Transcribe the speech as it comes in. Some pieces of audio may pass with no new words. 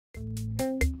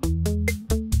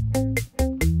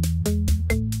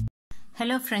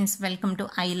Hello friends, welcome to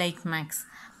I Like Maths.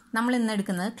 നമ്മൾ ഇന്ന്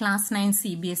എടുക്കുന്നത് class 9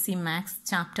 CBSE Maths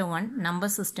chapter 1 number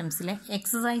സിസ്റ്റംസിലെ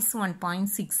exercise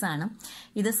 1.6 ആണ്.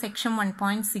 ഇത് സെക്ഷൻ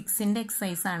 1.6ന്റെ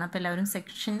എക്സസൈസ് ആണ്. അപ്പോൾ എല്ലാവരും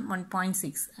സെക്ഷൻ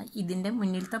 1.6 ഇതിന്റെ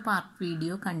മുന്നിലത്തെ പാർട്ട്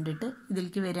വീഡിയോ കണ്ടിട്ട്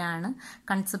ഇതിലേക്ക് വരാണ്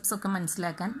കൺസെപ്റ്റ്സ് ഒക്കെ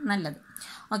മനസ്സിലാക്കാൻ നല്ലത്.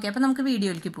 ഓക്കെ, അപ്പോൾ നമുക്ക്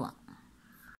വീഡിയോയിലേക്ക് പോവാം.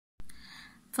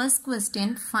 First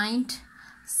question, find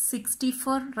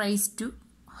 64 raised to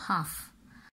half.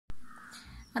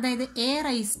 അതായത് a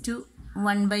raised to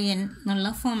 1/n എന്നുള്ള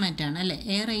ഫോമാറ്റ് ആണ് അല്ലേ.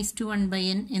 a raised to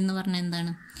 1/n എന്ന് പറഞ്ഞാൽ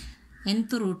എന്താണ്?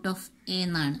 nth റൂട്ട് ഓഫ് a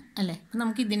എന്നാണ് അല്ലേ. അപ്പം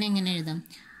നമുക്ക് ഇതിനെ എങ്ങനെ എഴുതാം?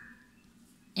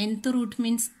 nth root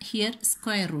means here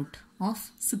square root of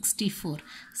 64.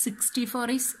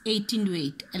 64 is 8 into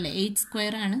 8 അല്ലേ. 8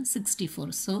 സ്ക്വയർ ആണ് 64.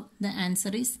 So the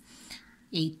answer is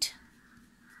 8.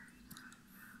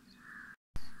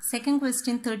 Second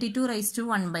question, 32 raised to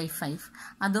 1/5.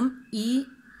 അതും ഈ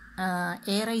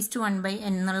a raised to 1/n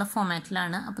എന്നുള്ള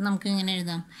ഫോമാറ്റിലാണ്. അപ്പോൾ നമുക്ക് ഇങ്ങനെ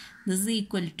എഴുതാം, this is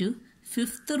equal to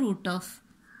 5th root of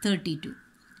 32.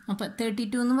 അപ്പോൾ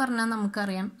 32 എന്ന് പറഞ്ഞാൽ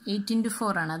നമുക്കറിയാം 8 into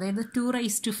 4 ആണ്, അതായത് 2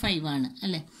 raised to 5 ആണ്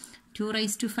അല്ലേ. 2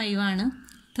 raised to 5 ആണ്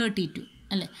 32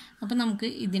 അല്ലേ. അപ്പോൾ നമുക്ക്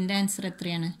ഇതിൻ്റെ ആൻസർ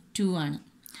എത്രയാണ്? 2 ആണ്.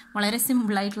 വളരെ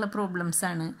സിമ്പിളായിട്ടുള്ള പ്രോബ്ലംസ്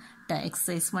ആണ്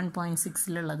exercise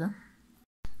 1.6ലുള്ളത്.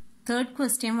 Third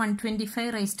question, 125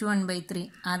 raised to 1/3.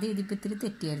 ആദ്യം ഇതിപ്പോൾ ഇത്തിരി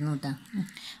തെറ്റിയായിരുന്നു കേട്ടോ.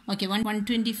 Okay,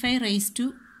 125 raised to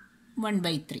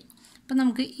 1/3. അപ്പം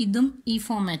നമുക്ക് ഇതും ഈ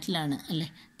ഫോമാറ്റിലാണ് അല്ലേ.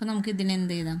 അപ്പം നമുക്ക് ഇതിനെ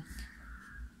എന്ത് ചെയ്താം?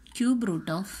 Cube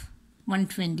root of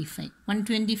 125.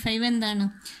 125 എന്താണ്?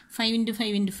 5 into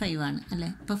 5 into 5 ആണ്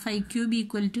അല്ലേ. അപ്പോൾ 5 ക്യൂബ്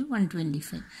ഈക്വൽ ടു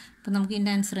 125. അപ്പം നമുക്ക്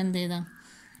ഇതിൻ്റെ ആൻസർ എന്ത് ചെയ്താം?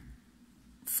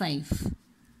 5.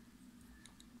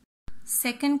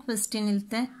 Second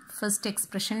ക്വസ്റ്റ്യനിലത്തെ first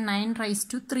expression 9 raised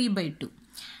to 3/2.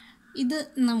 ഇത്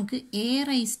നമുക്ക് a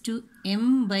raised to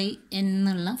m/n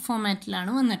എന്നുള്ള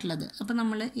ഫോമാറ്റിലാണ് വന്നിട്ടുള്ളത്. അപ്പോൾ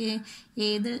നമ്മൾ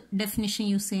ഏത് ഡെഫിനിഷൻ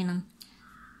യൂസ് ചെയ്യണം?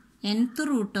 nth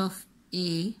root of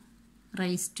a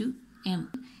raised to m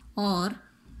or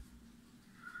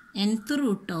nth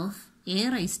root of a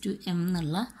raised to m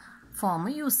എന്നുള്ള ഫോം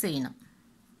യൂസ് ചെയ്യണം.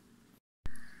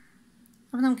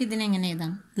 അപ്പോൾ നമുക്ക് ഇതിനെങ്ങനെ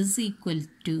എഴുതാം? This equal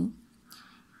to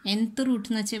nth root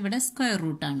എന്ന് വെച്ചാൽ ഇവിടെ സ്ക്വയർ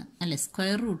റൂട്ടാണ് അല്ലേ.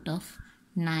 Square root of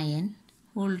 9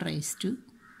 whole raise to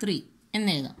 3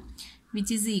 എന്ന് എഴുതാം,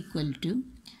 which is equal to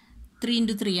 3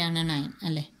 into 3 ആണ് 9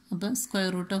 അല്ലേ. അപ്പോൾ സ്ക്വയർ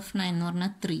റൂട്ട് ഓഫ് 9 എന്ന്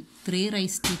പറഞ്ഞാൽ 3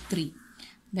 raise to 3,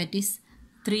 that is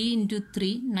 3 into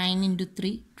 3 9 into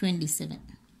 3 27.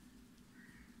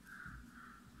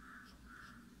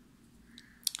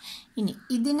 ഇനി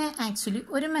ഇതിനെ ആക്ച്വലി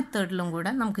ഒരു മെത്തേഡിലും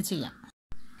കൂടെ നമുക്ക് ചെയ്യാം.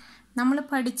 നമ്മൾ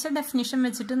പഠിച്ച ഡെഫിനിഷൻ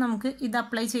വെച്ചിട്ട് നമുക്ക് ഇത്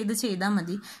അപ്ലൈ ചെയ്താൽ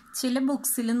മതി. ചില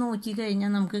ബുക്സിൽ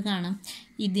നോക്കിക്കഴിഞ്ഞാൽ നമുക്ക് കാണാം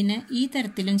ഇതിന് ഈ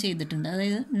തരത്തിലും ചെയ്തിട്ടുണ്ട്.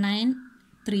 അതായത് 9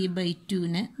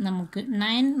 3/2ന് നമുക്ക്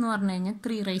 9 എന്ന് പറഞ്ഞു കഴിഞ്ഞാൽ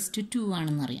 3 raised to 2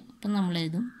 ആണെന്നറിയാം. അപ്പം നമ്മൾ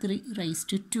എഴുതും 3 raised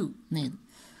to 2 എന്ന് എഴുതും.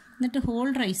 എന്നിട്ട് ഹോൾ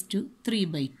റൈസ് ടു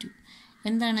 3/2.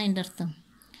 എന്താണ് അതിൻ്റെ അർത്ഥം?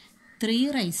 3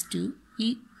 raised to ഈ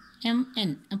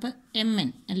mn, അപ്പോൾ mn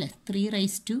അല്ലേ. 3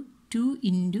 raised to 2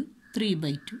 into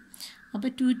 3/2. അപ്പോൾ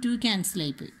 2 ക്യാൻസൽ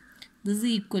ആയിപ്പോയി. This is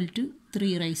equal to 3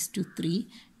 raised to 3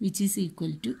 which is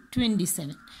equal to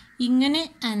 27. ഇങ്ങനെ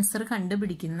ആൻസർ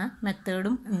കണ്ടുപിടിക്കുന്ന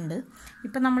മെത്തേഡും ഉണ്ട്.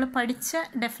 ഇപ്പം നമ്മൾ പഠിച്ച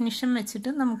ഡെഫിനിഷൻ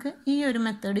വെച്ചിട്ട് നമുക്ക് ഈ ഒരു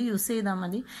മെത്തേഡ് യൂസ് ചെയ്താൽ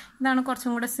മതി. ഇതാണ്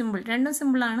കുറച്ചും കൂടെ സിമ്പിൾ. രണ്ടും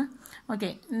സിമ്പിളാണ്. ഓക്കെ,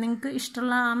 നിങ്ങൾക്ക്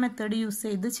ഇഷ്ടമുള്ള ആ മെത്തേഡ് യൂസ്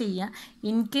ചെയ്ത് ചെയ്യുക.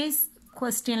 ഇൻ കേസ്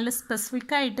ക്വസ്റ്റ്യനിൽ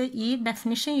സ്പെസിഫിക് ആയിട്ട് ഈ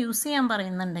ഡെഫിനിഷൻ യൂസ് ചെയ്യാൻ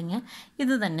പറയുന്നുണ്ടെങ്കിൽ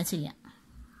ഇത് തന്നെ ചെയ്യാം.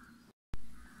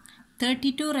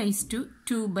 32 raised to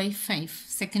 2/5.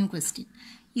 സെക്കൻഡ് ക്വസ്റ്റ്യൻ,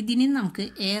 ഇതിനെ നമുക്ക്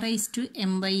a raised to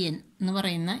m/n എന്ന്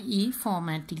പറയുന്ന ഈ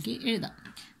ഫോമാറ്റിലേക്ക് എഴുതാം.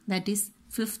 That is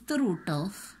 5th root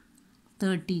of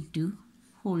 32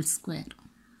 whole square.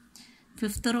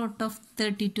 5th root of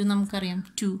 32 നമുക്കറിയാം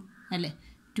 2 അല്ലേ.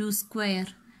 2 square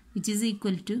which is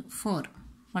equal to 4.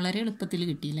 വളരെ എളുപ്പത്തിൽ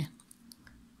കിട്ടിയില്ലേ.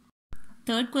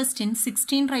 Third question,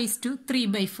 16 raised to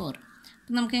 3/4.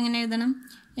 അപ്പം നമുക്ക് എങ്ങനെ എഴുതണം?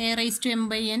 a raised to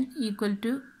m/n equal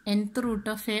to nth root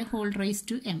of a whole raise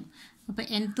to m. അപ്പോൾ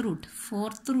nth root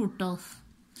 4th root of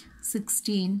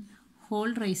 16 whole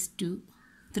raise to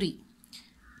 3.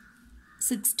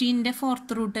 16ൻ്റെ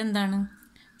 4th root എന്താണ്?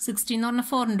 16 എന്ന് പറഞ്ഞാൽ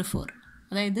 4 into 4,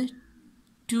 അതായത്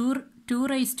 2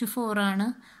 raised to 4 ആണ്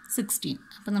 16.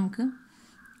 അപ്പോൾ നമുക്ക്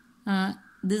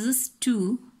this is 2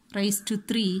 raised to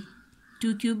 3.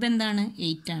 2 cube എന്താണ്?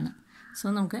 8 ആണ്.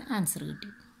 സോ നമുക്ക് ആൻസർ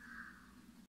കിട്ടി.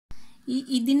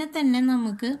 ഇതിനെ തന്നെ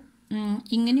നമുക്ക്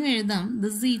ഇങ്ങനെ എഴുതാം.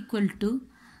 This equal to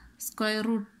square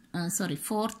root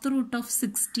 4th root of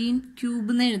 16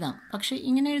 cube എന്ന് എഴുതാം. പക്ഷേ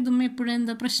ഇങ്ങനെ എഴുതുമ്പോൾ എപ്പോഴും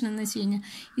എന്താ പ്രശ്നം എന്ന് വെച്ച് കഴിഞ്ഞാൽ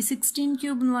ഈ 16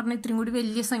 ക്യൂബ് എന്ന് പറഞ്ഞാൽ ഇത്രയും കൂടി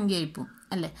വലിയ സംഖ്യ ആയിപ്പോവും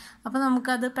അല്ലേ. അപ്പോൾ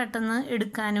നമുക്കത് പെട്ടെന്ന്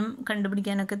എടുക്കാനും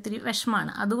കണ്ടുപിടിക്കാനൊക്കെ ഇത്തിരി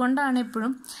വിഷമമാണ്. അതുകൊണ്ടാണ്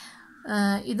എപ്പോഴും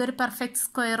ഇതൊരു പെർഫെക്റ്റ്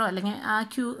സ്ക്വയറോ അല്ലെങ്കിൽ ആ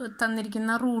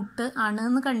തന്നിരിക്കുന്ന റൂട്ട് ആണ്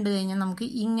എന്ന് കണ്ടു കഴിഞ്ഞാൽ നമുക്ക്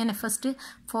ഇങ്ങനെ first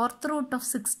 4th root of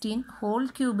 16 whole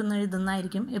cube എന്ന്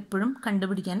എഴുതുന്നതായിരിക്കും എപ്പോഴും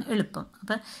കണ്ടുപിടിക്കാൻ എളുപ്പം.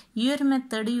 അപ്പോൾ ഈ ഒരു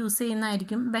മെത്തേഡ് യൂസ്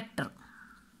ചെയ്യുന്നതായിരിക്കും better.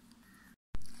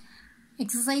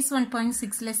 Exercise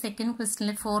 1.6 second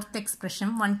ക്വസ്റ്റ്യനിലെ 4th expression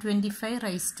 125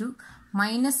 raise to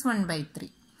 -1/3.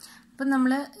 അപ്പം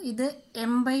നമ്മൾ ഇത്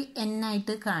m/n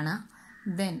ആയിട്ട് കാണാം.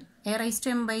 Then a raise to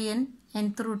m/n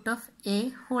nth root of a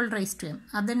whole raise to m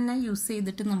അതന്നെ യൂസ്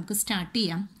ചെയ്തിട്ട് നമുക്ക് സ്റ്റാർട്ട്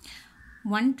ചെയ്യാം.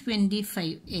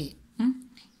 125a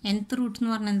nth റൂട്ട്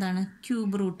എന്ന് പറഞ്ഞാൽ എന്താണ്?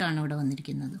 ക്യൂബ് റൂട്ടാണ് ഇവിടെ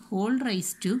വന്നിരിക്കുന്നത്. Whole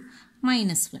raise to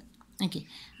 -1. ഓക്കെ,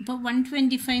 അപ്പോൾ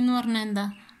 125 എന്ന് പറഞ്ഞാൽ എന്താ?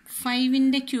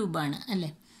 5ൻ്റെ ക്യൂബാണ്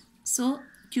അല്ലേ? So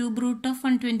cube root of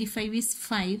 125 is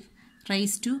 5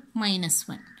 raise to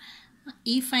 -1.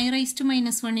 ഈ 5 റൈസ് ടു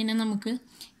 -1നെ നമുക്ക്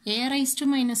a raise to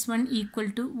 -1 equal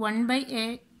to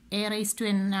 1/a raise to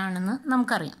n ആണെന്ന്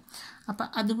നമുക്കറിയാം. അപ്പോൾ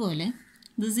അതുപോലെ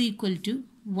this equal to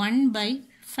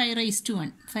 1/5 raise to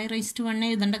 1. 5 raise to 1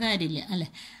 എഴുതേണ്ട കാര്യമില്ല അല്ലേ?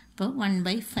 അപ്പോൾ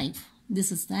 1/5.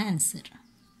 This is the answer.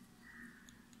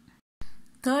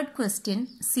 Third question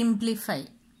simplify.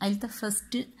 അതിലത്തെ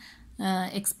first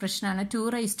എക്സ്പ്രഷനാണ് 2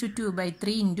 raise to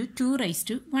 2/3 into 2 raise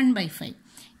to 1/5.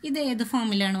 ഇത് ഏത്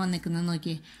ഫോമിലാണ് വന്നിരിക്കുന്നത്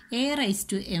നോക്കിയേ? a raise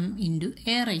to m into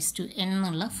a raise to n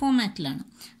എന്നുള്ള ഫോമാറ്റിലാണ്.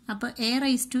 അപ്പോൾ a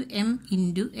raise to m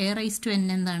into a raise to n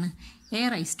എന്താണ്? a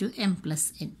raise to m plus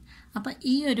n. അപ്പോൾ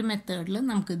ഈ ഒരു മെത്തേഡിൽ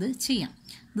നമുക്കിത് ചെയ്യാം.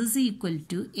 ദിസ് ഈക്വൽ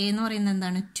ടു a എന്ന് പറയുന്നത്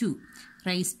എന്താണ്? 2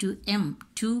 റൈസ് ടു m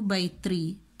 2/3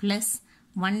 പ്ലസ്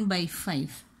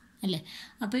 1/5 അല്ലേ?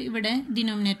 അപ്പോൾ ഇവിടെ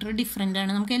ഡിനോമിനേറ്റർ ഡിഫറെൻ്റ്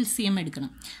ആണ്. നമുക്ക് LCM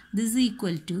എടുക്കണം. This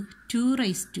equal to 2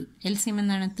 raise to LCM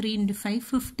എന്താണ്? 3 × 5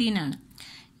 15 ആണ്.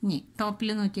 ഇനി ടോപ്പിൽ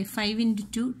നോക്കിയാൽ 5 ×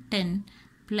 2 10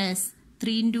 plus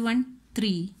 3 × 1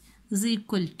 3 is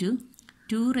equal to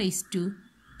 2 raise to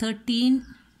 13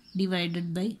 divided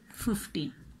by 15.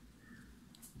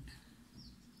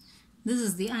 This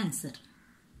is the answer.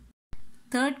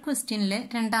 Third ക്വസ്റ്റ്യനിലെ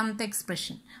രണ്ടാമത്തെ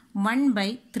expression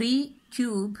 1/3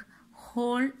 cube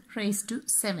whole raise to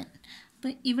 7.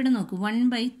 അപ്പോൾ ഇവിടെ നോക്കൂ,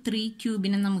 1/3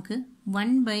 ക്യൂബിനെ നമുക്ക്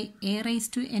 1/a raise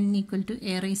to n equal to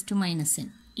a raise to -n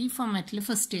ഈ ഫോമാറ്റിൽ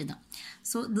ഫസ്റ്റ് എഴുതാം.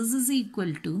 So this is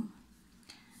equal to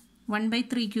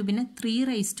 1/3 ക്യൂബിന് 3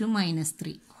 raise to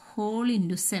 -3 whole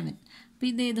into 7. അപ്പോൾ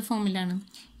ഇത് ഏത് ഫോമിലാണ്?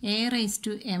 a raise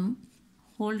to m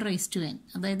whole raise to n,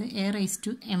 അതായത് a raise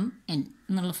to m n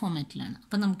എന്നുള്ള ഫോമാറ്റിലാണ്.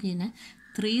 അപ്പോൾ നമുക്കിതിനെ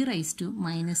 3 റൈസ് ടു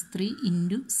 -3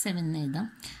 ഇൻറ്റു 7 എഴുതാം.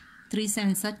 3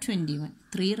 7s are 21.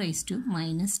 3 raise to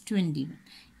 -21.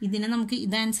 ഇതിനെ നമുക്ക്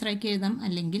ഇത് ആൻസറാക്കി എഴുതാം,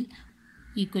 അല്ലെങ്കിൽ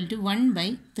ഈക്വൽ ടു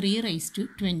 1/3 റൈസ് ടു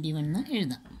 21 എന്ന്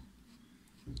എഴുതാം.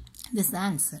 This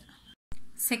answer.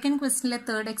 Second ക്വസ്റ്റ്യനിലെ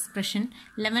third expression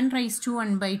 11 raise to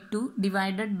 1/2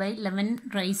 divided by 11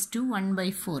 raise to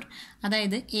 1/4.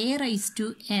 അതായത് a raise to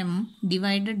m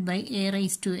divided by a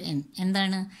raise to n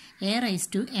എന്താണ്? a raise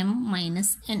to m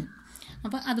minus n.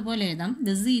 അപ്പോൾ അതുപോലെ എഴുതാം.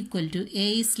 This equal to a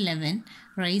is 11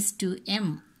 raise to m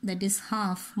that is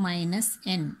half minus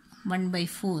n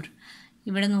 1/4.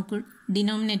 ഇവിടെ നോക്കൂ,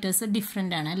 denominators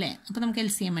different ആണ് അല്ലേ? അപ്പോൾ നമുക്ക്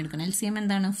LCM എടുക്കണം. LCM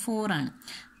എന്താണ്? 4 ആണ്.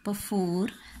 അപ്പോൾ 4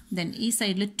 ദെൻ ഈ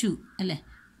സൈഡിൽ 2 അല്ലേ?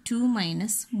 2 -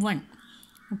 1.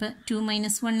 അപ്പോൾ 2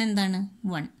 - 1 എന്താണ്?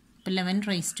 1. അപ്പോൾ 11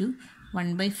 റൈസ് ടു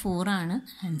 1/4 ആണ്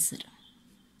answer.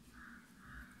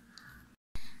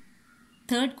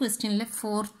 Third ക്വസ്റ്റ്യനിലെ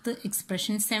fourth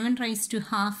expression 7 raise to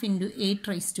half into 8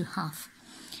 raise to half.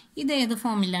 ഇത് ഏത്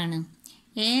ഫോമിലാണ്?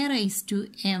 a റൈസ് ടു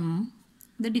m,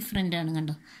 ഇത് ഡിഫറെൻ്റ് ആണ്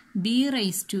കണ്ടോ? b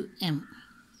raise to m.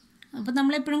 അപ്പോൾ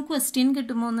നമ്മളെപ്പോഴും ക്വസ്റ്റ്യൻ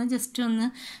കിട്ടുമ്പോൾ ഒന്ന് ജസ്റ്റ് ഒന്ന്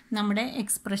നമ്മുടെ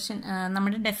എക്സ്പ്രഷൻ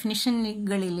നമ്മുടെ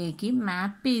ഡെഫിനിഷനുകളിലേക്ക്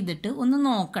മാപ്പ് ചെയ്തിട്ട് ഒന്ന്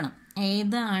നോക്കണം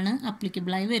ഏതാണ്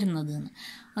അപ്ലിക്കബിളായി വരുന്നത് എന്ന്.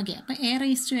 ഓക്കെ, അപ്പോൾ a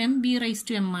raise to m b raise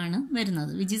to m ആണ്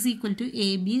വരുന്നത്, which is equal to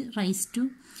ab raise to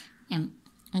m.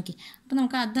 Okay, അപ്പോൾ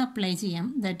നമുക്ക് അത് അപ്ലൈ ചെയ്യാം.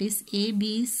 That is ab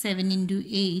 7 ×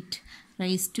 8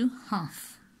 raise to half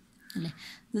അല്ലേ?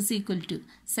 This equal to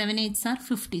 7 8s are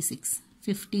 56.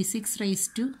 56 raise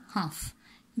to half.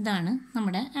 ഇതാണ്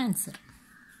നമ്മുടെ answer.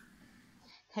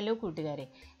 Hello കൂട്ടുകാരെ,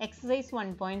 എക്സസൈസ്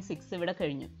 1.6 ഇവിടെ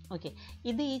കഴിഞ്ഞു. ഓക്കെ,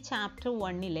 ഇത് ഈ ചാപ്റ്റർ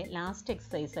 1ലെ ലാസ്റ്റ്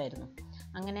എക്സസൈസ് ആയിരുന്നു.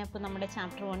 അങ്ങനെ അപ്പോൾ നമ്മുടെ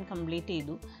ചാപ്റ്റർ 1 കംപ്ലീറ്റ്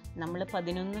ചെയ്തു. നമ്മൾ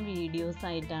 11 വീഡിയോസ്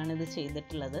ആയിട്ടാണ് ഇത്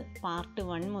ചെയ്തിട്ടുള്ളത്, പാർട്ട്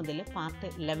 1 മുതൽ പാർട്ട്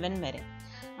 11 വരെ.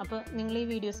 അപ്പോൾ നിങ്ങൾ ഈ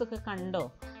വീഡിയോസൊക്കെ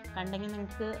കണ്ടെങ്കിൽ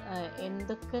നിങ്ങൾക്ക്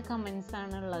എന്തൊക്കെ കമൻസ്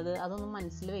ആണുള്ളത് അതൊന്നും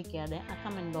മനസ്സിൽ വെക്കാതെ ആ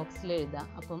കമൻറ്റ് ബോക്സിൽ എഴുതുക.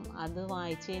 അപ്പം അത്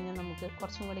വായിച്ച് കഴിഞ്ഞാൽ നമുക്ക്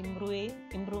കുറച്ചും കൂടെ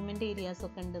ഇമ്പ്രൂവ്മെൻറ്റ്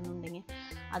ഏരിയാസൊക്കെ ഉണ്ടെന്നുണ്ടെങ്കിൽ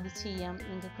അത് ചെയ്യാം.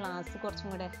 നിങ്ങൾക്ക് ക്ലാസ് കുറച്ചും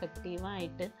കൂടെ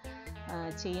എഫക്റ്റീവായിട്ട്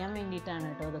ചെയ്യാൻ വേണ്ടിയിട്ടാണ്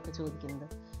കേട്ടോ അതൊക്കെ ചോദിക്കുന്നത്.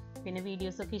 പിന്നെ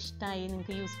വീഡിയോസൊക്കെ ഇഷ്ടമായി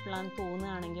നിങ്ങൾക്ക് യൂസ്ഫുൾ ആണെന്ന്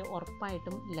തോന്നുകയാണെങ്കിൽ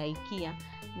ഉറപ്പായിട്ടും ലൈക്ക് ചെയ്യുക.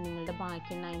 നിങ്ങളുടെ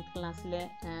ബാക്കി 9th ക്ലാസ്സിലെ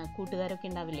കൂട്ടുകാരൊക്കെ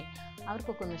ഉണ്ടാവില്ലേ,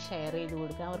 അവർക്കൊക്കെ ഒന്ന് ഷെയർ ചെയ്ത്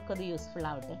കൊടുക്കുക, അവർക്കത് യൂസ്ഫുൾ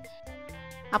ആവട്ടെ.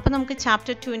 അപ്പോൾ നമുക്ക്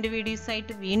ചാപ്റ്റർ 2ൻ്റെ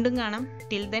വീഡിയോസായിട്ട് വീണ്ടും കാണാം.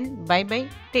 Till then bye bye,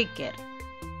 take care.